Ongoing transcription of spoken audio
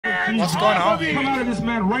What's going on here? Come out of this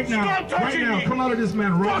man right now. Right now. Come out of this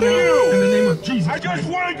man right Fuck now. you. In the name of Jesus I Christ. just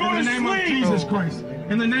want to go In to the name of sleep. Jesus Christ.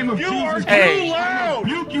 In the name of You Jesus are Christ. Hey. too loud.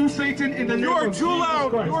 Rebuke you, Satan, in the name You are of too Jesus loud.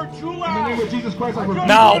 Christ. You are too In the loud. name of Jesus Christ, I rebuke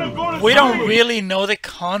Now, you. we don't really know the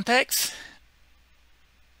context.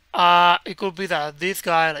 It could be that this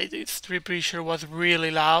guy, like this street preacher, was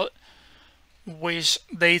really loud, which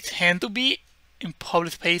they tend to be in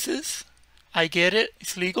public spaces. I get it,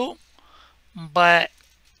 it's legal, but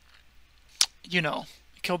you know,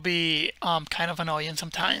 it could be kind of annoying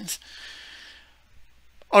sometimes.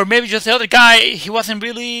 Or maybe just the other guy, he wasn't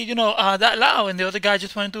really, you know, that loud, and the other guy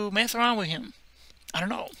just wanted to mess around with him. I don't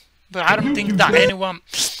know, but I don't think that anyone.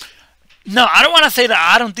 No, I don't want to say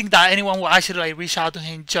that. I don't think that anyone will actually like reach out to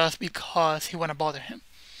him just because he want to bother him.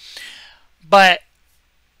 But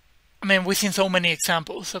I mean, we've seen so many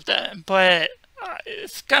examples of that. But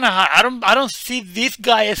it's kind of hard. I don't see this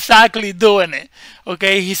guy exactly doing it.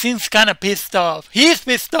 Okay, he seems kind of pissed off. He's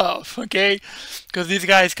pissed off. Okay, because this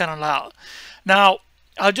guy is kind of loud. Now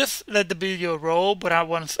I'll just let the video roll, but I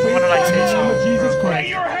want to like say something. Get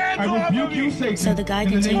your hands off of me. So the guy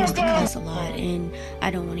continues to cuss a lot, and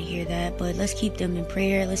I don't want to hear that, but let's keep them in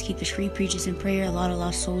prayer. Let's keep the street preachers in prayer. A lot of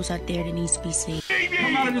lost souls out there that needs to be saved.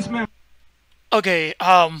 Come out of this man. Okay,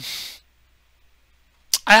 I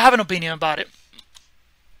have an opinion about it.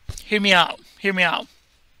 Hear me out. Hear me out.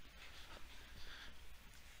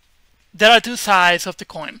 There are two sides of the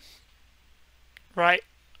coin, right?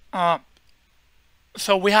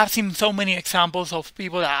 So we have seen so many examples of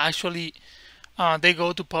people that actually they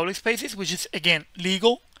go to public spaces, which is again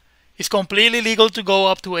legal. It's completely legal to go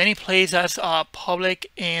up to any place that's public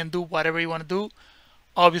and do whatever you want to do.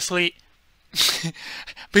 Obviously,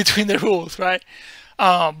 between the rules, right?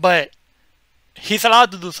 But he's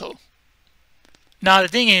allowed to do so. Now the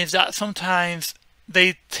thing is that sometimes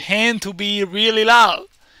they tend to be really loud.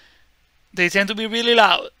 They tend to be really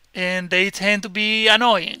loud, and they tend to be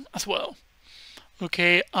annoying as well.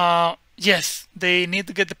 Okay, yes, they need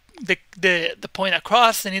to get the point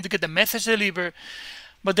across, they need to get the message delivered,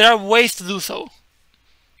 but there are ways to do so.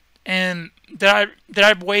 And there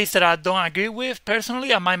are ways that I don't agree with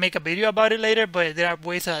personally. I might make a video about it later, but there are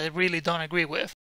ways that I really don't agree with.